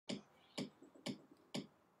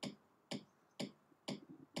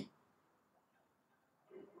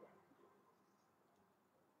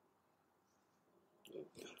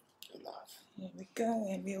go,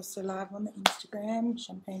 and we're also live on the Instagram,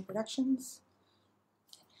 Champagne Productions.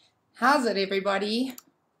 How's it, everybody?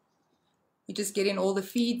 We're just getting all the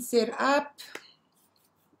feeds set up.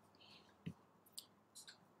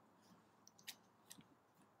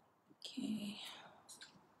 Okay.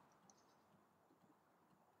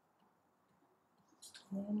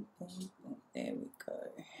 There we go.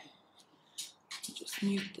 Just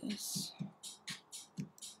mute this.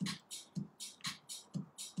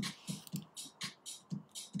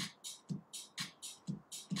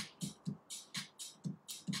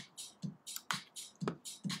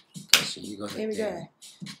 There we go.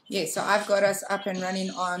 Yeah, so I've got us up and running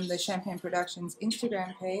on the Champagne Productions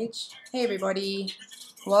Instagram page. Hey everybody,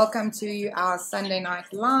 welcome to our Sunday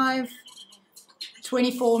Night Live,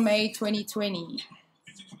 24 May 2020.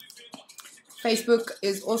 Facebook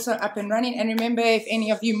is also up and running, and remember, if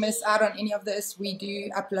any of you miss out on any of this, we do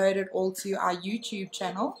upload it all to our YouTube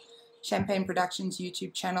channel, Champagne Productions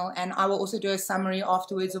YouTube channel, and I will also do a summary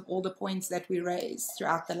afterwards of all the points that we raised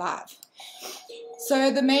throughout the live.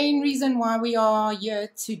 So the main reason why we are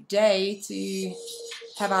here today to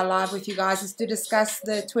have our live with you guys is to discuss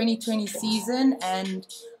the 2020 season and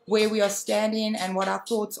where we are standing and what our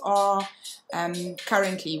thoughts are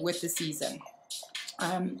currently with the season.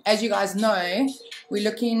 As you guys know, we're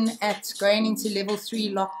looking at going into level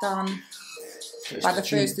 3 lockdown by the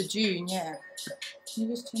 1st of June. Yeah. Can you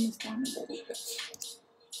just turn this down a little bit?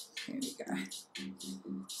 There we go.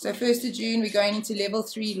 So 1st of June, we're going into level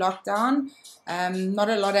 3 lockdown. Not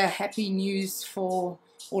a lot of happy news for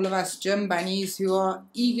all of us gym bunnies who are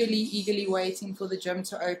eagerly waiting for the gym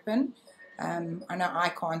to open. I know I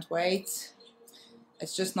can't wait.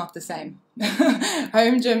 It's just not the same.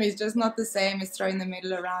 Home gym is just not the same as throwing the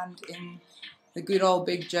medal around in the good old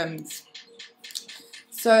big gyms.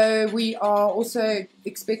 So we are also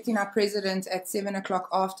expecting our president at 7 o'clock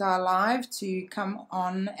after our live to come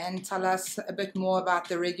on and tell us a bit more about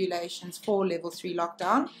the regulations for level 3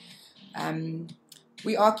 lockdown.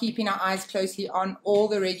 We are keeping our eyes closely on all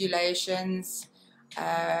the regulations.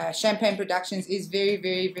 Champagne Productions is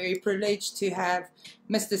very privileged to have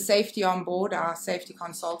Mr. Safety on board, our safety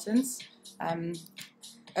consultants.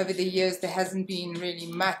 Over the years, there hasn't been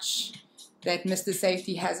really much that Mr.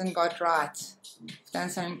 Safety hasn't got right. We've done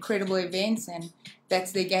some incredible events, and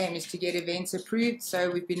that's their game, is to get events approved. So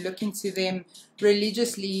we've been looking to them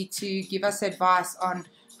religiously to give us advice on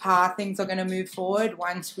how things are going to move forward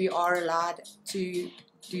once we are allowed to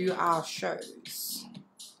do our shows.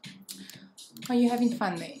 Are you having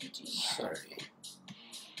fun there, G? Sorry.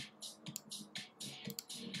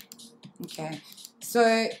 Okay,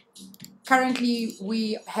 so currently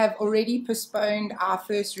we have already postponed our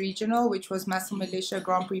first regional, which was Muscle Militia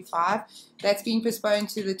Grand Prix 5. That's been postponed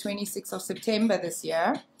to the 26th of September this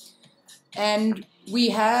year. And we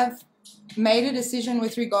have made a decision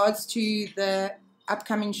with regards to the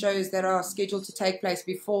upcoming shows that are scheduled to take place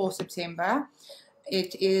before September.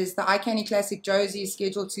 It is the iCandy Classic Josie is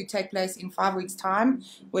scheduled to take place in 5 weeks' time,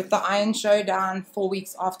 with the Iron Showdown 4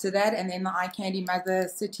 weeks after that, and then the iCandy Mother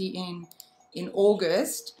City in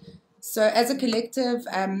August. So as a collective,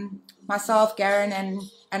 myself, Garen,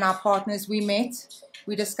 and our partners, we met.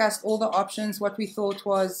 We discussed all the options, what we thought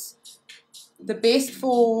was the best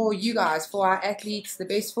for you guys, for our athletes, the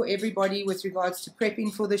best for everybody with regards to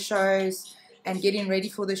prepping for the shows and getting ready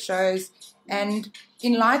for the shows. And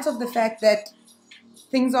in light of the fact that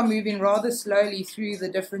things are moving rather slowly through the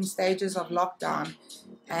different stages of lockdown,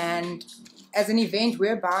 and as an event,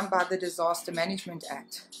 we're bound by the Disaster Management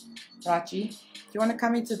Act. Right, G? Do you want to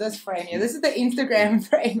come into this frame here? This is the Instagram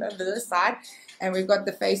frame over this side, and we've got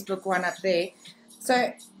the Facebook one up there.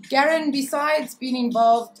 So Garen, besides being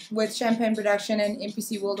involved with Champagne Production and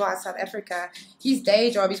NPC Worldwide South Africa, his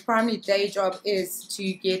day job, his primary day job, is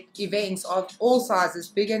to get events of all sizes,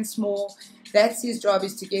 big and small. That's his job,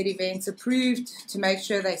 is to get events approved, to make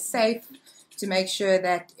sure they're safe, to make sure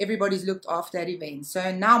that everybody's looked after at events.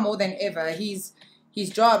 So now more than ever, his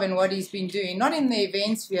job and what he's been doing, not in the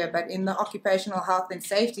event sphere, but in the occupational health and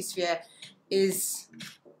safety sphere, is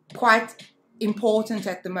quite important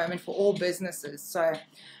at the moment for all businesses. So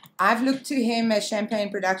I've looked to him as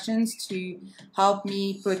Champagne Productions to help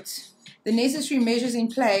me put the necessary measures in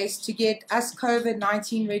place to get us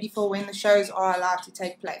COVID-19 ready for when the shows are allowed to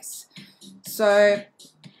take place. So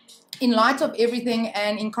in light of everything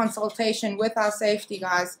and in consultation with our safety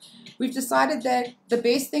guys, we've decided that the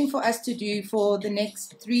best thing for us to do for the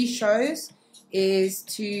next 3 shows is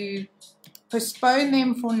to postpone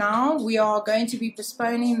them for now. We are going to be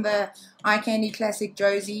postponing the iCandy Classic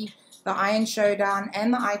Josie. the Iron Showdown,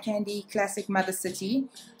 and the Eye Candy Classic Mother City.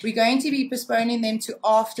 We're going to be postponing them to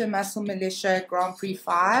after Muscle Militia Grand Prix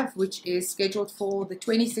 5, which is scheduled for the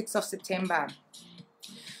 26th of September.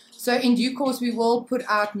 So in due course, we will put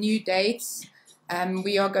out new dates.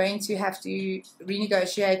 We are going to have to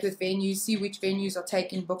renegotiate with venues, see which venues are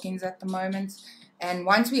taking bookings at the moment. And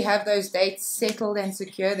once we have those dates settled and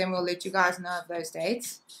secure, then we'll let you guys know of those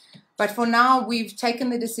dates. But for now, we've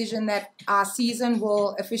taken the decision that our season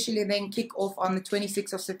will officially then kick off on the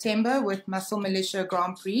 26th of September with Muscle Militia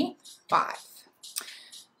Grand Prix 5.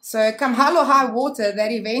 So come hell or high water,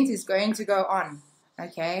 that event is going to go on.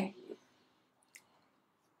 Okay.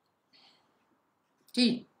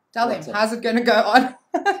 Gee, tell them, how's it going to go on?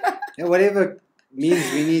 Yeah, whatever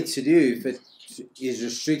means we need to do, if it is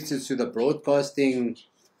restricted to the broadcasting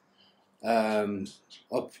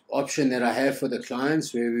option that I have for the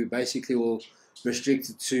clients, where we basically will restrict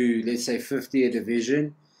it to, let's say, 50 a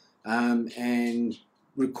division, and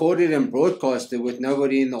record it and broadcast it with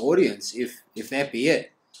nobody in the audience, if that be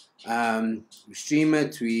it. We stream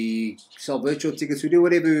it, we sell virtual tickets, we do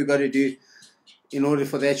whatever we've got to do in order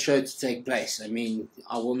for that show to take place. I mean,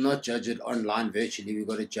 I will not judge it online virtually. We've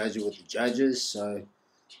got to judge it with the judges. So,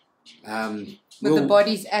 but the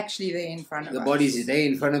body's actually there in front of us. The body's there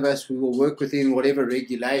in front of us. We will work within whatever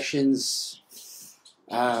regulations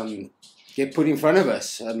get put in front of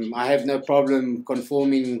us. I have no problem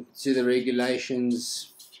conforming to the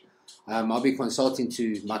regulations. I'll be consulting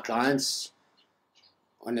to my clients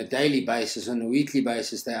on a daily basis, on a weekly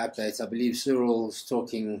basis, their updates. I believe Cyril's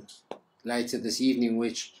talking later this evening,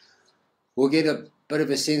 which we'll get a bit of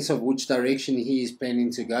a sense of which direction he is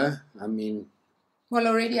planning to go. I mean, well,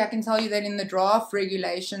 already I can tell you that in the draft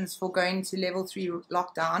regulations for going to level 3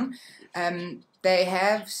 lockdown, they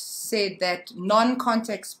have said that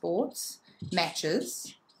non-contact sports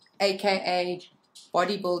matches, aka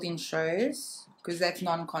bodybuilding shows, because that's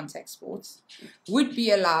non-contact sports, would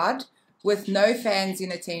be allowed with no fans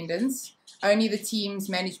in attendance. Only the teams,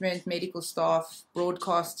 management, medical staff,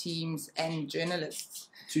 broadcast teams, and journalists.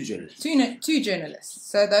 Two journalists. Two journalists.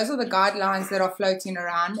 So those are the guidelines that are floating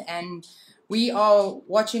around, and we are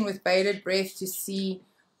watching with bated breath to see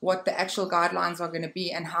what the actual guidelines are going to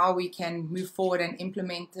be and how we can move forward and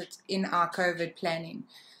implement it in our COVID planning,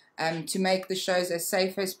 to make the shows as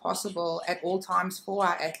safe as possible at all times for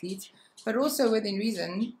our athletes, but also within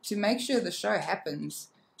reason to make sure the show happens.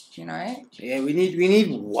 You know? Yeah, we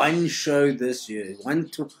need one show this year, one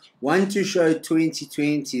to show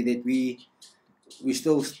 2020 that we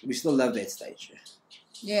still love that stage.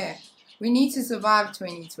 Yeah, we need to survive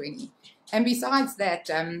 2020. And besides that,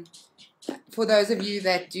 for those of you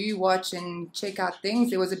that do watch and check out things,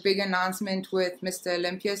 there was a big announcement with Mr.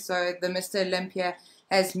 Olympia. So the Mr. Olympia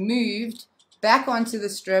has moved back onto the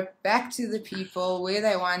strip, back to the people where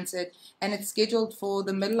they want it, and it's scheduled for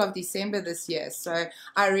the middle of December this year. So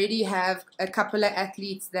I already have a couple of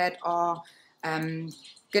athletes that are going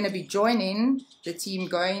to be joining the team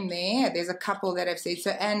going there. There's a couple that have said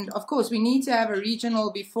so, and of course we need to have a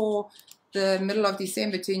regional before the middle of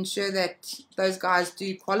December to ensure that those guys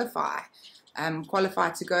do qualify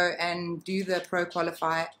to go and do the pro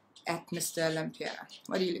qualify at Mr. Olympia.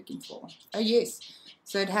 What are you looking for? Oh yes.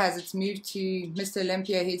 So it's moved to Mr.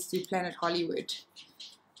 Olympia heads to Planet Hollywood.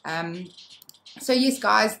 So yes,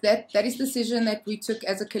 guys, that is the decision that we took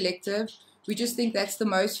as a collective. We just think that's the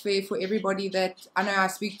most fair for everybody. That I know I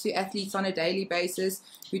speak to athletes on a daily basis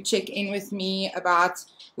who check in with me about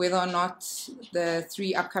whether or not the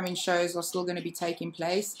 3 upcoming shows are still going to be taking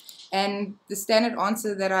place. And the standard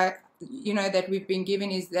answer that that we've been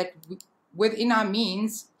given is that within our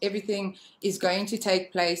means, everything is going to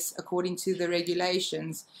take place according to the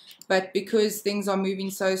regulations. But because things are moving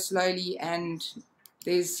so slowly and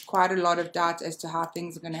there's quite a lot of doubt as to how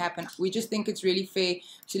things are going to happen, we just think it's really fair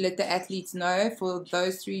to let the athletes know for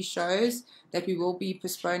those 3 shows that we will be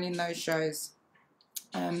postponing those shows.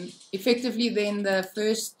 Effectively, then the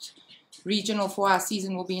first regional for our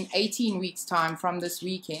season will be in 18 weeks' time from this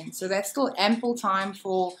weekend. So that's still ample time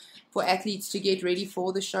for athletes to get ready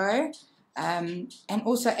for the show. And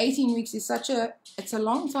also 18 weeks is it's a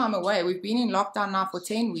long time away. We've been in lockdown now for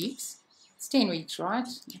 10 weeks. It's 10 weeks, right?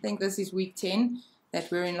 I think this is week 10 that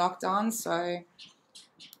we're in lockdown. So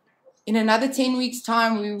in another 10 weeks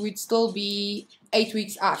time, we would still be 8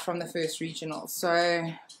 weeks out from the first regional. So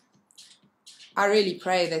I really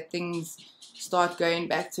pray that things start going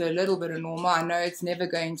back to a little bit of normal. I know it's never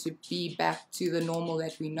going to be back to the normal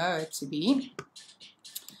that we know it to be.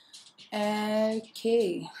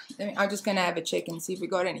 Okay, I'm just going to have a check and see if we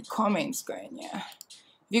got any comments going here. If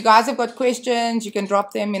you guys have got questions, you can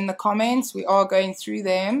drop them in the comments. We are going through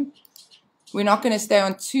them. We're not going to stay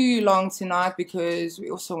on too long tonight because we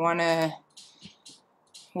also want to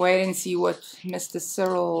wait and see what Mr.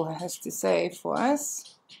 Cyril has to say for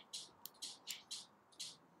us.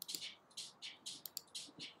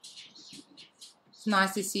 It's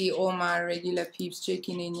nice to see all my regular peeps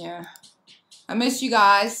checking in here. I miss you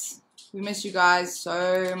guys. We miss you guys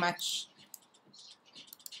so much.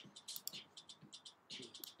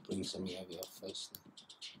 Bring something over your face.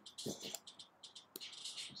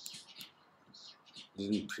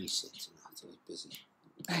 Didn't preset tonight. I was busy.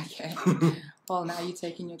 Okay. Well, now you're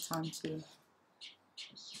taking your time too.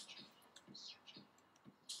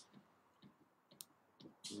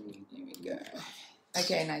 Here we go.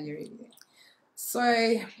 Okay, now you're ready.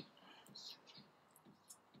 So,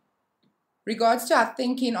 regards to our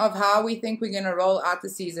thinking of how we think we're going to roll out the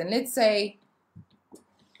season, let's say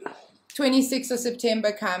 26th of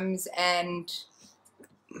September comes and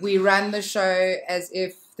we run the show as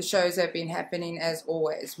if the shows have been happening as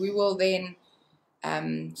always. We will then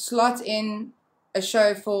slot in a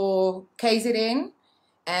show for KZN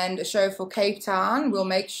and a show for Cape Town. We'll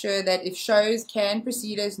make sure that if shows can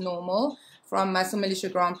proceed as normal from Muscle Militia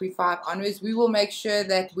Grand Prix 5 onwards, we will make sure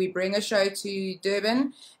that we bring a show to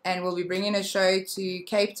Durban and we'll be bringing a show to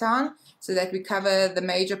Cape Town so that we cover the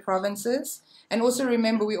major provinces. And also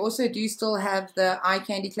remember, we also do still have the Eye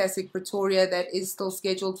Candy Classic Pretoria that is still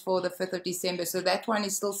scheduled for the 5th of December. So that one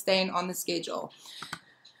is still staying on the schedule.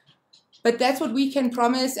 But that's what we can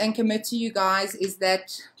promise and commit to you guys, is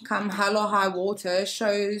that come hell or high water,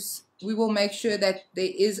 shows, we will make sure that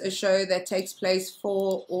there is a show that takes place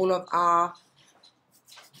for all of our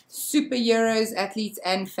superheroes, athletes,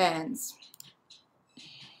 and fans.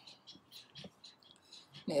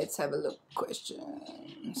 Let's have a look.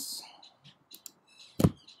 Questions.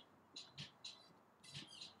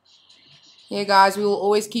 Yeah, guys, we will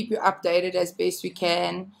always keep you updated as best we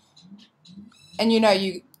can. And you know,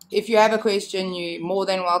 if you have a question, you're more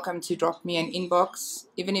than welcome to drop me an inbox.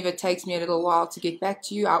 Even if it takes me a little while to get back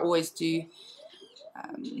to you, I always do.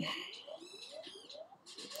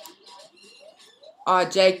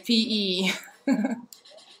 Jake PE.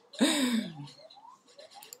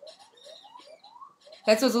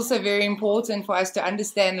 That was also very important for us to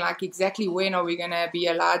understand, like, exactly when are we going to be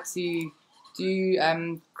allowed to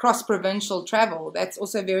do cross-provincial travel. That's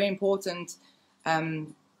also very important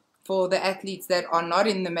for the athletes that are not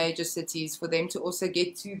in the major cities, for them to also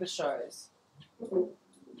get to the shows,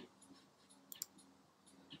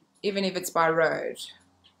 even if it's by road.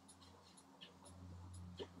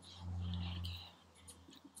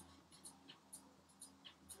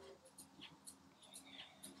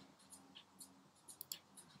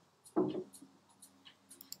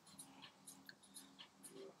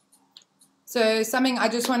 So something I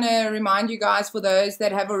just want to remind you guys, for those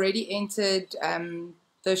that have already entered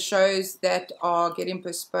the shows that are getting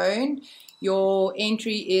postponed, your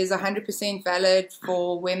entry is 100% valid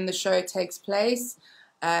for when the show takes place.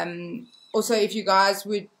 Also, if you guys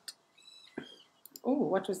would... Oh,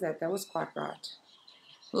 what was that? That was quite bright.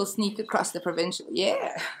 We'll sneak across the provincial.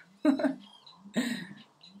 Yeah.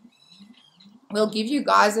 We'll give you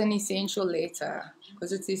guys an essential letter,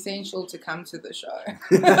 because it's essential to come to the show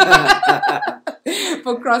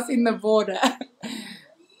for crossing the border.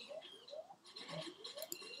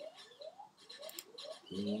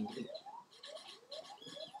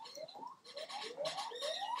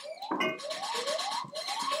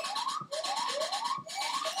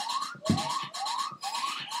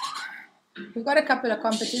 We've got a couple of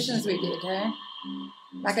competitions we did, hey?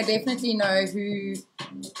 Like, I definitely know who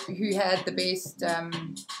had the best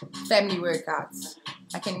family workouts.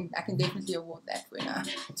 I can definitely award that winner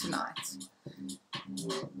tonight.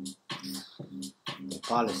 The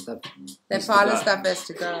pile of stuff. That pile of stuff has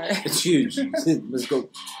to go. It's huge. Let's go.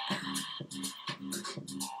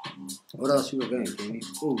 What else you were going, Kenny?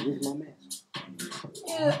 Oh, where's my mask?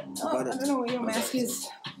 Yeah, I don't know where your mask is.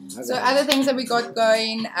 So other things that we got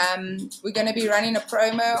going, we're going to be running a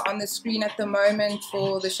promo on the screen at the moment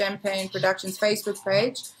for the Champagne Productions Facebook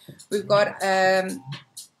page. We've got a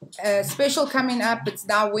special coming up. It's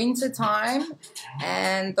now winter time,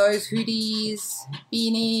 and those hoodies,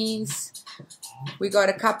 beanies, we got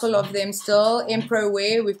a couple of them still. Empro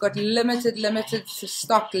wear, we've got limited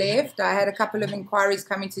stock left. I had a couple of inquiries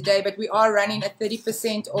coming today, but we are running a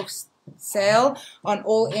 30% off sale on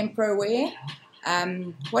all Empro wear.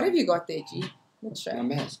 What have you got there, G? Let's show. My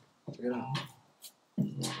mask. Check it out.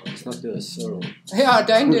 Let's not do a Cyril. Yeah,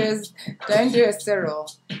 don't do a Cyril.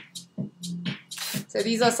 So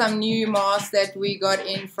these are some new masks that we got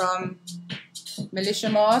in from Militia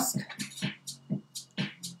Mask.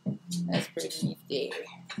 That's pretty neat there.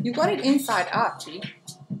 You got it inside out, G.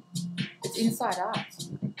 It's inside out.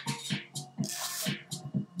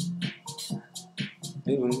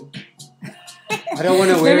 I don't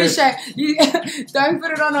want to wear it. Let me show you. Don't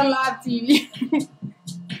put it on live TV.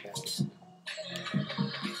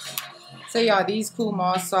 So yeah, these cool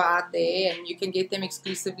masks are out there, and you can get them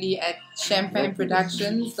exclusively at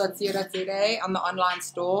champagneproductions.co.za on the online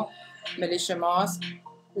store. Militia mask.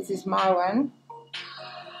 This is my one.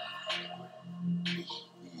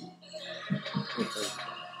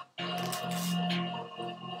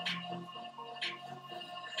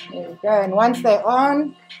 There we go. And once they're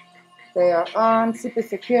on, they are on, super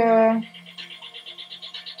secure.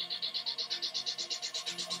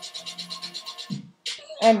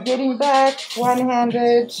 And getting back,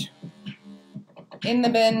 one-handed, in the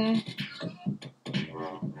bin.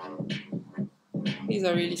 These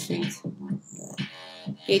are really sweet.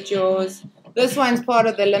 Get yours. This one's part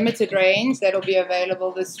of the limited range that'll be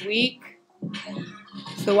available this week.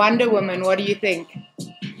 It's the Wonder Woman. What do you think?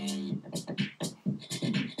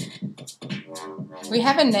 We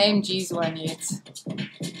haven't named G's one yet.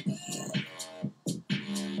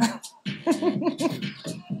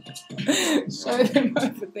 Show them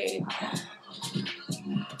over there.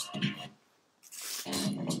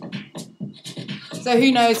 So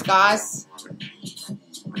who knows, guys?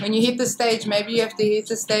 When you hit the stage, maybe you have to hit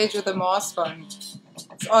the stage with a mask on.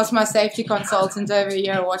 Let's ask my safety consultant over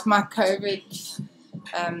here what my COVID,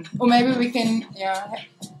 or maybe we can, yeah.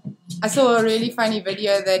 I saw a really funny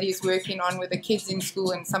video that he's working on with the kids in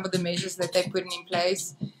school and some of the measures that they're putting in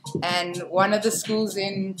place. And one of the schools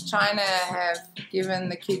in China have given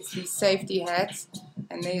the kids these safety hats,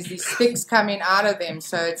 and there's these sticks coming out of them.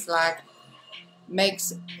 So it's like,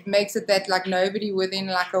 makes it that like nobody within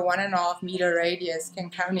like a 1.5 meter radius can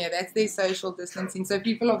come here. That's their social distancing. So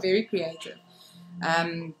people are very creative.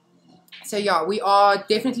 So yeah,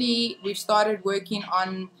 we've started working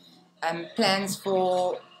on plans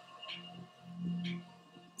for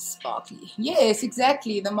sparkly. Yes,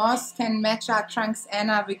 exactly. The masks can match our trunks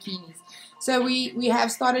and our bikinis. So we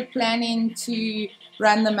have started planning to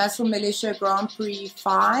run the Muscle Militia Grand Prix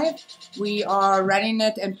 5. We are running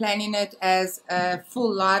it and planning it as a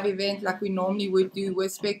full live event like we normally would do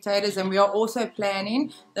with spectators, and we are also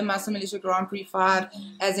planning the Muscle Militia Grand Prix 5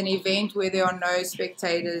 as an event where there are no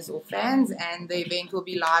spectators or fans, and the event will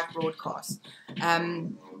be live broadcast.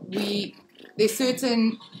 There's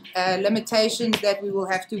certain limitations that we will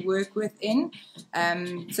have to work within.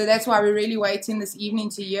 So that's why we're really waiting this evening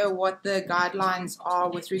to hear what the guidelines are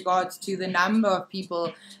with regards to the number of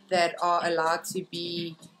people that are allowed to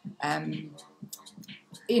be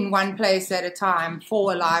in one place at a time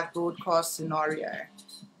for a live broadcast scenario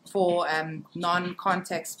for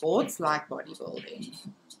non-contact sports like bodybuilding.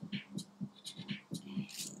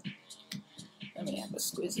 Let me have a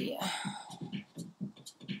squizzy here.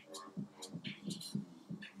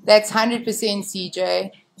 That's 100%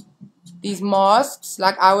 CJ. These masks,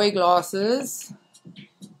 like I wear glasses,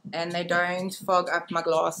 and they don't fog up my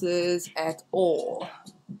glasses at all.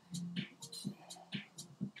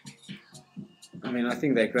 I mean, I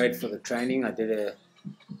think they're great for the training. I did a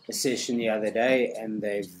session the other day, and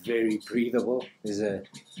they're very breathable. There's a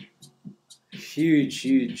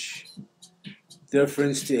huge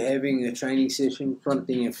difference to having a training session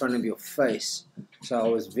being in front of your face. So I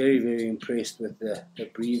was very impressed with the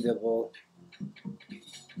breathable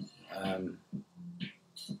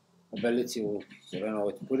ability, or I don't know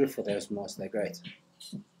what to put it for those masks. They're great.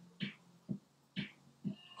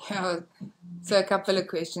 So a couple of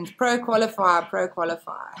questions. Pro qualifier.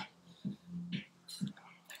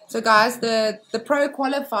 So guys, the pro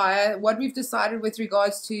qualifier, what we've decided with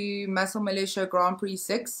regards to Muscle Militia Grand Prix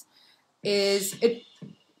 6 is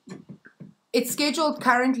it's scheduled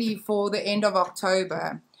currently for the end of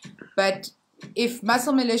October, but if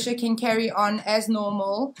Muscle Militia can carry on as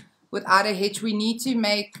normal without a hitch, we need to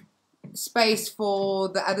make space for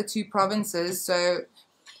the other two provinces. So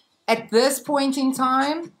at this point in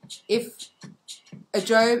time, if a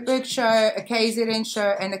Joburg show, a KZN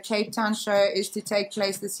show, and a Cape Town show is to take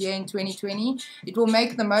place this year in 2020, it will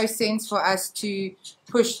make the most sense for us to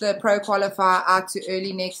push the pro qualifier out to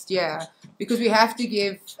early next year, because we have to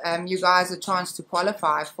give you guys a chance to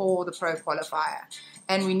qualify for the pro qualifier,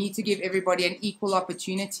 and we need to give everybody an equal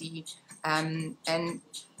opportunity, and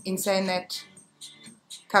in saying that,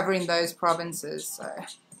 covering those provinces. So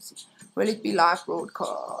will it be live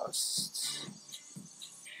broadcast?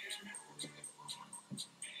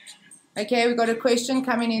 Okay, we've got a question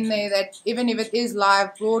coming in there that even if it is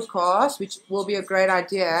live broadcast, which will be a great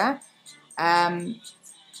idea,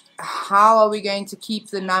 how are we going to keep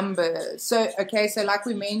the numbers? So, okay, so like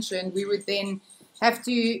we mentioned, we would then have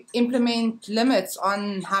to implement limits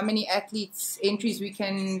on how many athletes entries we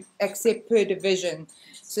can accept per division,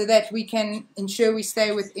 so that we can ensure we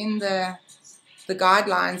stay within the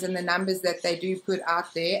guidelines and the numbers that they do put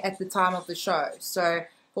out there at the time of the show. So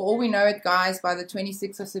for all we know it, guys, by the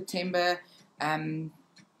 26th of September,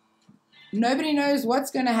 nobody knows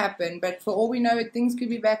what's going to happen, but for all we know it, things could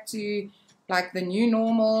be back to like the new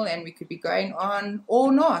normal, and we could be going on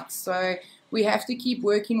or not. So we have to keep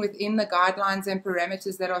working within the guidelines and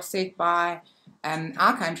parameters that are set by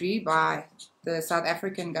our country, by the South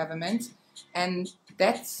African government, and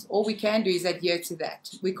that's all we can do is adhere to that.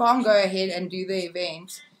 We can't go ahead and do the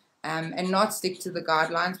event and not stick to the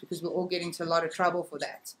guidelines, because we'll all get into a lot of trouble for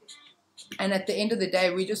that. And at the end of the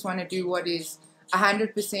day, we just want to do what is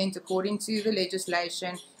 100% according to the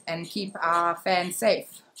legislation and keep our fans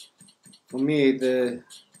safe. For me, the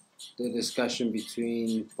discussion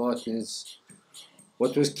between partners,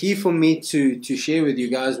 what was key for me to share with you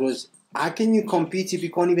guys was, how can you compete if you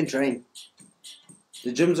can't even train?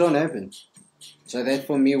 The gyms aren't open. So that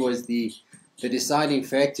for me was the deciding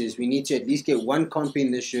factors. We need to at least get one comp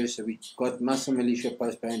in this year, so we got Muscle Militia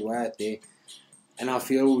postponed way out there. And I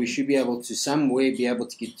feel we should be able to somewhere be able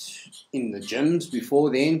to get in the gyms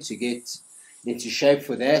before then to get into shape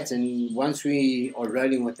for that. And once we are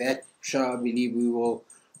rolling with that show, I believe we will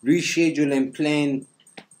reschedule and plan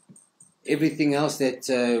everything else that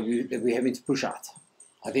we're having to push out.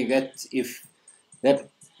 I think that if that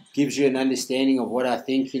gives you an understanding of what our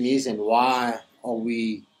thinking is and why are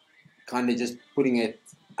we kind of just putting it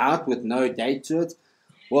out with no date to it,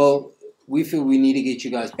 well, we feel we need to get you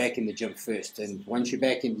guys back in the gym first. And once you're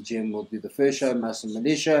back in the gym, we'll do the first show, Muscle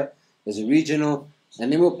Militia, as a regional,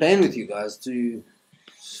 and then we'll plan with you guys to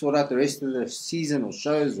sort out the rest of the season or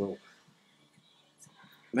shows, or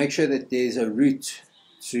make sure that there's a route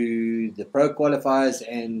to the pro qualifiers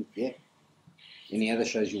and, yeah, any other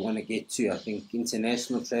shows you want to get to. I think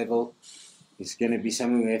international travel is going to be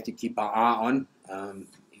something we have to keep our eye on.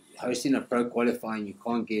 Hosting a pro qualifying, you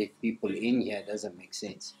can't get people in here, it doesn't make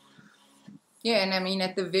sense. Yeah, and I mean,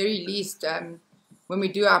 at the very least, when we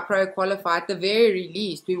do our pro qualify, at the very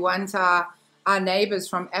least, we want our neighbors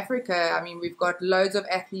from Africa. I mean, we've got loads of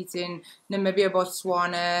athletes in Namibia,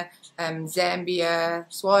 Botswana, Zambia,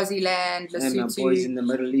 Swaziland, Lesotho. And the boys in the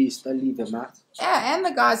Middle East, I leave them out. Yeah, and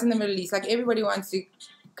the guys in the Middle East. Like, everybody wants to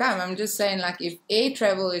come. I'm just saying, like, if air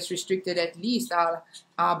travel is restricted, at least our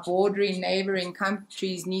bordering, neighboring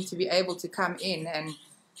countries need to be able to come in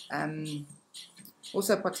and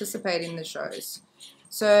also participate in the shows.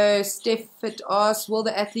 So Stefford asks, will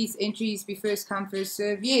the athletes' entries be first come, first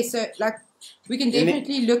serve? Yeah, so like we can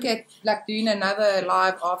definitely look at like doing another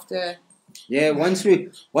live after. Yeah, once we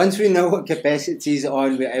know what capacities are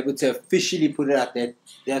and we're able to officially put it out there,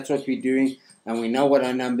 that's what we're doing, and we know what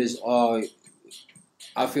our numbers are.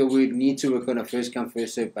 I feel we need to work on a first come,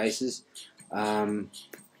 first serve basis. Yeah.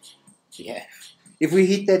 If we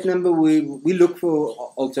hit that number, we look for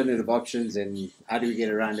alternative options and how do we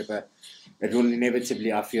get around it, but it will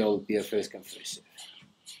inevitably, I feel, be a first come, first serve.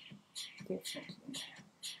 Definitely.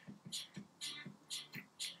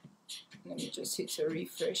 Let me just hit a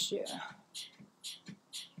refresh here.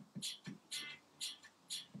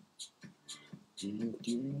 So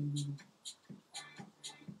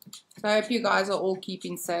I hope you guys are all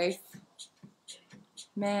keeping safe.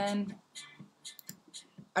 Man,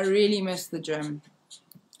 I really miss the gym.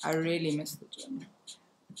 I really miss the gym.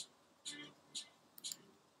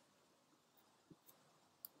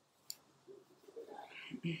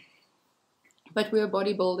 But we're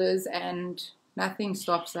bodybuilders and nothing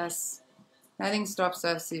stops us. Nothing stops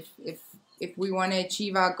us if we want to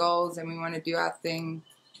achieve our goals and we want to do our thing.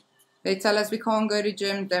 They tell us we can't go to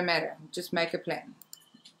gym, don't matter. Just make a plan.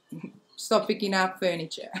 Stop picking up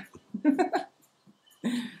furniture. Don't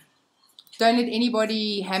let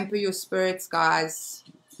anybody hamper your spirits, guys.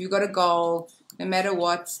 If you got a goal, no matter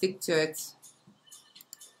what, stick to it.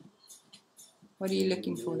 What are you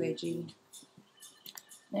looking for there, G?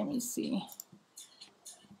 Let me see.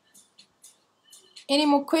 Any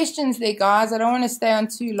more questions there, guys? I don't want to stay on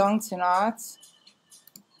too long tonight.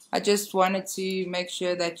 I just wanted to make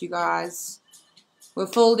sure that you guys were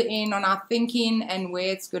filled in on our thinking and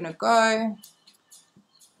where it's going to go.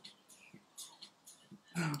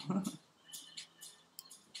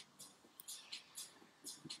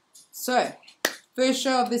 So, first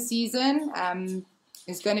show of the season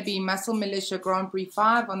is going to be Muscle Militia Grand Prix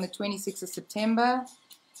 5 on the 26th of September.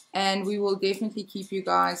 And we will definitely keep you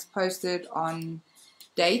guys posted on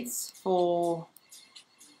dates for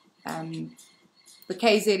the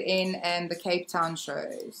KZN and the Cape Town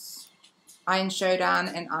shows. Iron Showdown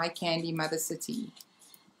and Eye Candy Mother City.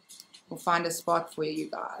 We'll find a spot for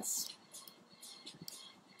you guys.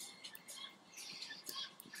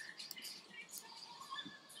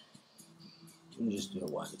 Let me just do it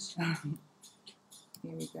once. Here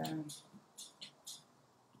we go.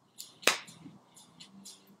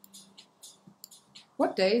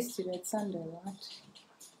 What day is today? It's Sunday, right?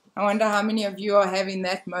 I wonder how many of you are having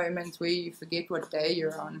that moment where you forget what day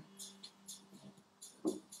you're on.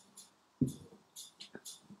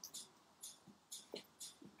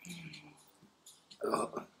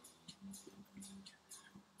 Oh.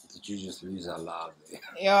 Did you just lose our live there?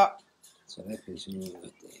 Yeah. So that person you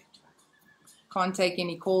right there. Can't take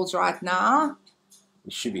any calls right now.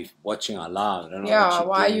 You should be watching our live. I don't know Yeah, what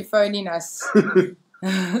why are you phoning us? Come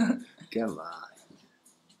on.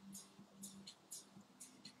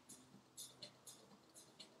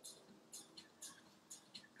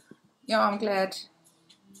 Yeah, I'm glad.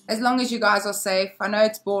 As long as you guys are safe. I know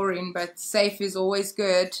it's boring, but safe is always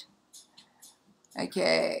good.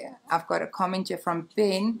 Okay, I've got a comment here from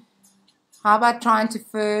Ben. How about trying to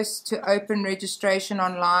open registration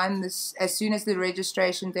online? As soon as the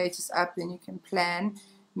registration date is up, then you can plan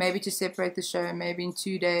maybe to separate the show, maybe in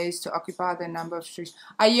 2 days to occupy the number of streams.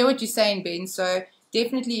 I hear what you're saying, Ben. So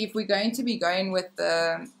definitely, if we're going to be going with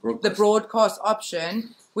the broadcast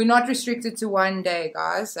option, we're not restricted to 1 day,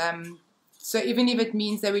 guys. So even if it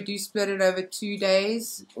means that we do split it over 2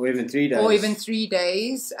 days, or even 3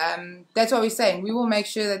 days, that's what we're saying. We will make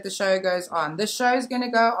sure that the show goes on. The show is going to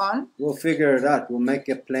go on. We'll figure it out. We'll make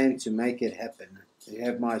a plan to make it happen. You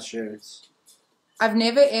have my assurance. I've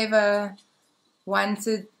never ever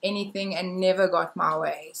wanted anything and never got my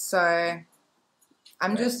way. So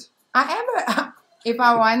if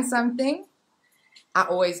I want something, I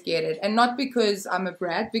always get it. And not because I'm a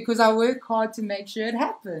brat, because I work hard to make sure it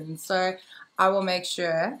happens. So I will make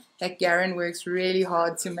sure that Garen works really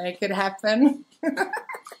hard to make it happen.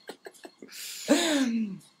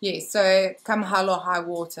 Yes, so come hell or high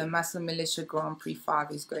water, Muscle Militia Grand Prix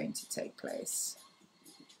 5 is going to take place.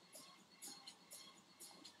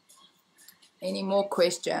 Any more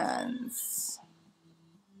questions?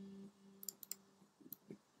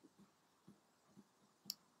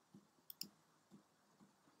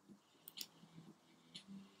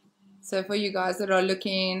 So for you guys that are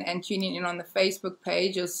looking and tuning in on the Facebook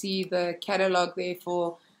page, you'll see the catalog there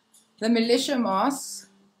for the Militia Mask,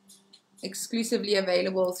 exclusively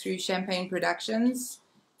available through Champagne Productions.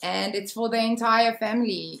 And it's for the entire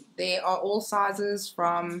family. There are all sizes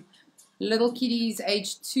from little kiddies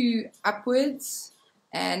aged 2 upwards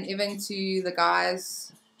and even to the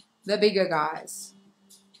guys, the bigger guys.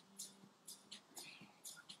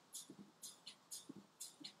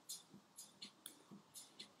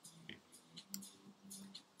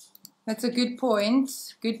 That's a good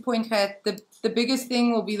point. Good point, Kat. The biggest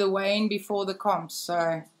thing will be the weigh-in before the comps.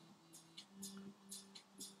 So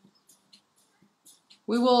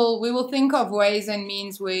we will think of ways and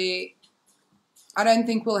means where I don't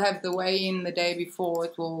think we'll have the weigh-in the day before.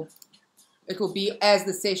 It will be as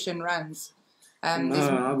the session runs.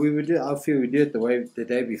 No, we would do. I feel we do it the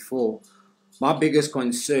day before. My biggest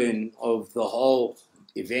concern of the whole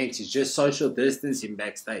event is just social distancing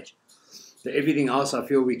backstage. So everything else, I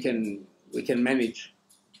feel we can manage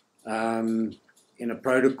in a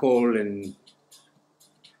protocol and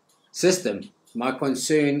system. My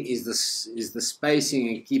concern is the spacing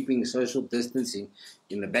and keeping social distancing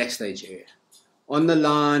in the backstage area. On the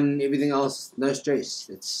line, everything else, no stress.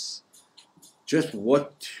 It's just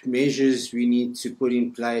what measures we need to put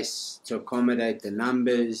in place to accommodate the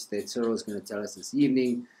numbers that Cyril's going to tell us this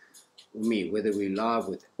evening. Me, whether we're live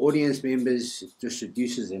with audience members, it just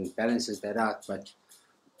reduces and balances that out. But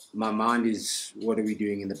my mind is, what are we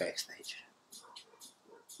doing in the backstage?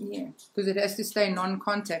 Yeah, because it has to stay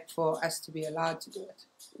non-contact for us to be allowed to do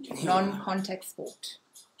it. Non-contact sport.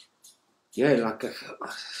 Yeah, like,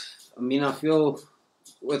 I mean, I feel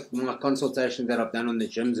with my consultation that I've done on the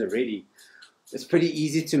gyms already, it's pretty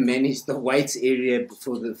easy to manage the weights area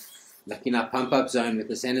for like in our pump-up zone with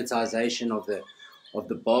the sanitization of the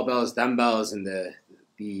barbells, dumbbells, and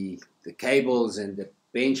the cables and the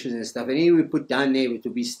benches and stuff. And anything we put down there, it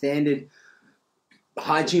will be standard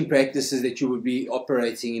hygiene practices that you would be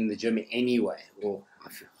operating in the gym anyway, or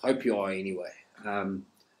I hope you are anyway.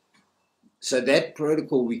 So that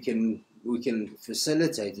protocol we can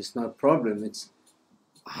facilitate. It's no problem. It's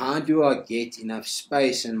how do I get enough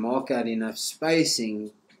space and mark out enough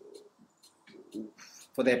spacing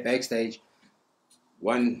for that backstage.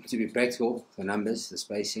 One, to be practical, the numbers, the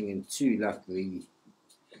spacing, and two, like the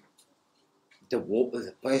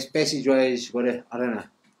passageways. I don't know.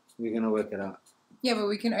 We're gonna work it out. Yeah, but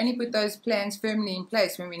we can only put those plans firmly in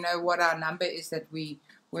place when we know what our number is that we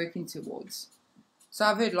working towards. So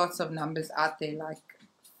I've heard lots of numbers out there, like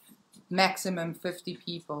maximum 50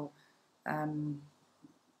 people.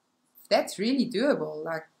 That's really doable,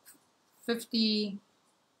 like 50,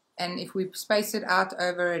 and if we space it out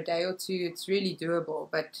over a day or two, it's really doable.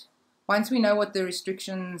 But once we know what the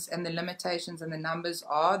restrictions and the limitations and the numbers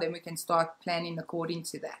are, then we can start planning according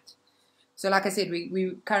to that. So like I said,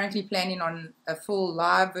 we're currently planning on a full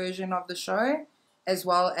live version of the show, as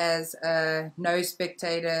well as a no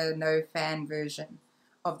spectator, no fan version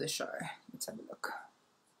of the show. Let's have a look.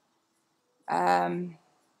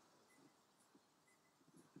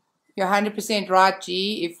 You're 100% right,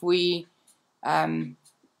 G. If we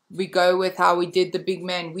go with how we did the Big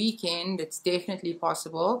Man Weekend, it's definitely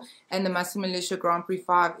possible. And the Muscle Militia Grand Prix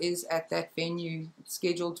 5 is at that venue. It's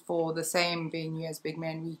scheduled for the same venue as Big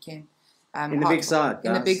Man Weekend. In the big side.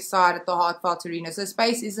 In the big side at the Hartfelt Arena. So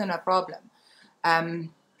space isn't a problem.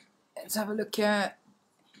 Let's have a look here.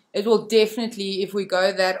 It will definitely, if we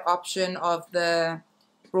go that option of the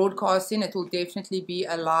broadcasting, it will definitely be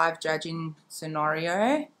a live judging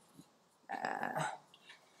scenario.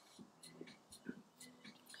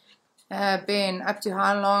 Ben, up to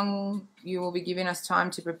how long you will be giving us time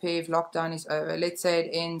to prepare if lockdown is over? Let's say it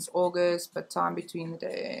ends August, but time between the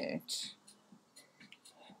date.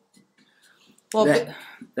 Well,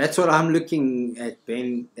 that's what I'm looking at,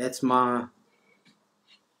 Ben. That's my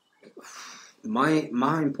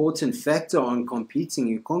important factor on competing.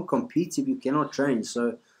 You can't compete if you cannot train.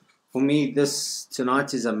 So for me, this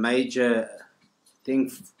tonight is a major thing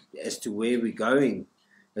as to where we're going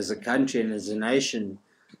as a country and as a nation.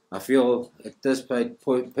 I feel at this point,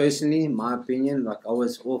 personally, in my opinion, like I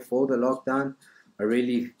was all for the lockdown. I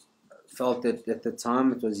really felt that at the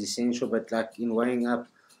time it was essential, but like in weighing up,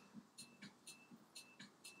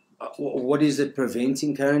 what is it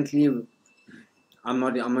preventing currently? I'm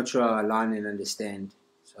not sure I align and understand.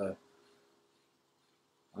 So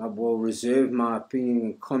I will reserve my opinion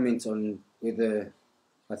and comment on whether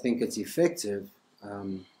I think it's effective.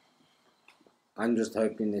 I'm just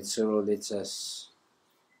hoping that Cyril lets us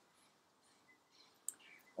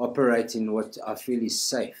operate in what I feel is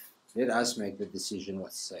safe. Let us make the decision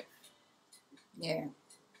what's safe. Yeah.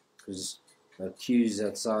 Because the queues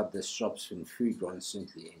outside the shops and food runs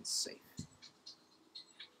simply ain't safe.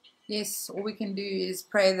 Yes, all we can do is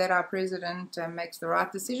pray that our president makes the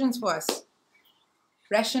right decisions for us.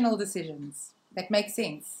 Rational decisions that make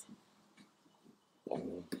sense.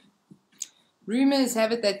 Rumors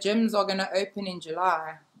have it that gyms are going to open in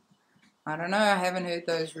July. I don't know, I haven't heard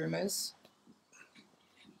those rumors.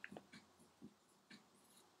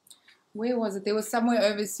 Where was it? There was somewhere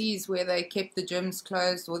overseas where they kept the gyms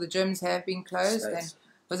closed, or the gyms have been closed. And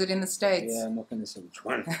was it in the States? Yeah, I'm not going to say which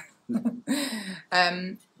one.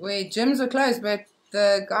 Where gyms were closed, but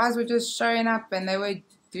the guys were just showing up and they were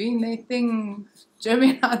doing their thing,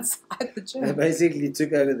 gymming outside the gym. They basically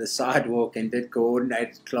took over the sidewalk and did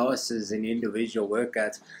coordinated classes and individual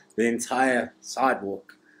workouts, the entire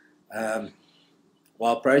sidewalk,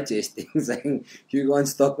 while protesting, saying, you can't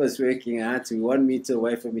stop us working out. We're 1 meter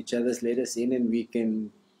away from each other, let us in and we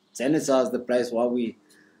can sanitize the place while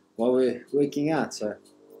we're working out. So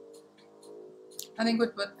I think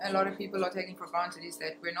what a lot of people are taking for granted is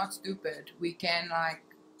that we're not stupid. We can like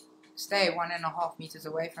stay 1.5 meters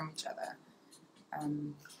away from each other.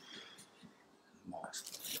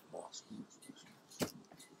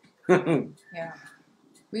 Yeah,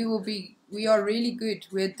 we are really good.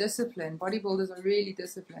 We're disciplined. Bodybuilders are really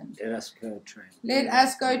disciplined. Let us go train. Let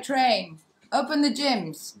us go train. Open the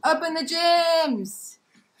gyms. Open the gyms.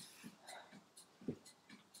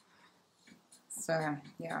 So,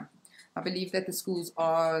 yeah. I believe that the schools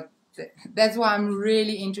are... That's why I'm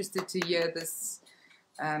really interested to hear this.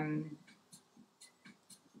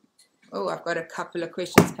 Oh, I've got a couple of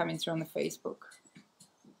questions coming through on the Facebook.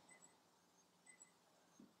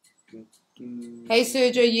 Hey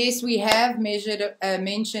Sergio, yes, we have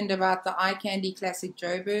mentioned about the Eye Candy Classic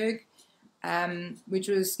Joburg, which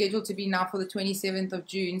was scheduled to be now for the 27th of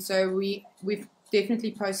June. So we've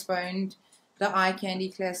definitely postponed the Eye Candy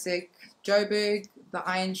Classic Joburg, the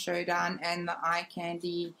Iron Showdown, and the Eye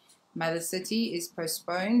Candy Mother City is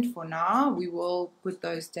postponed for now. We will put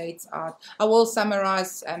those dates out. I will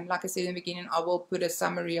summarize, like I said in the beginning, I will put a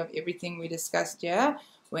summary of everything we discussed here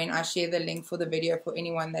when I share the link for the video for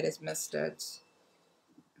anyone that has missed it.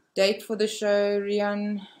 Date for the show,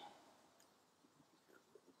 Rian?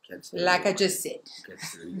 Like I just said.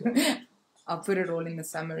 I'll put it all in the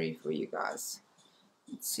summary for you guys.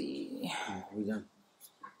 Let's see. We're done.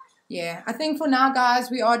 Yeah, I think for now, guys,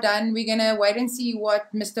 we are done. We're going to wait and see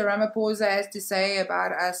what Mr. Ramaphosa has to say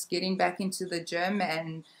about us getting back into the gym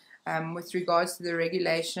and with regards to the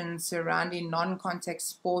regulations surrounding non-contact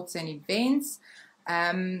sports and events.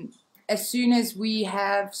 As soon as we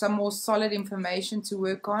have some more solid information to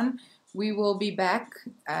work on, we will be back.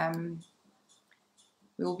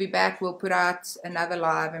 We'll put out another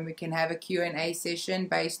live and we can have a Q&A session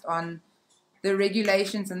based on the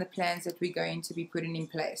regulations and the plans that we're going to be putting in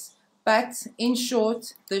place. But in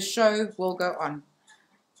short, the show will go on.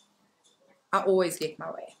 I always get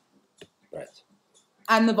my way. Right.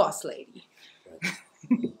 I'm the boss lady.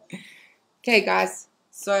 Right. Okay, guys.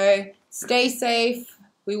 So stay safe.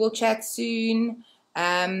 We will chat soon.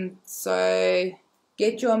 So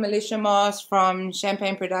get your militia mask from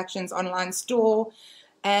Champagne Productions online store.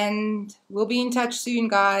 And we'll be in touch soon,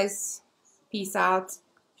 guys. Peace out.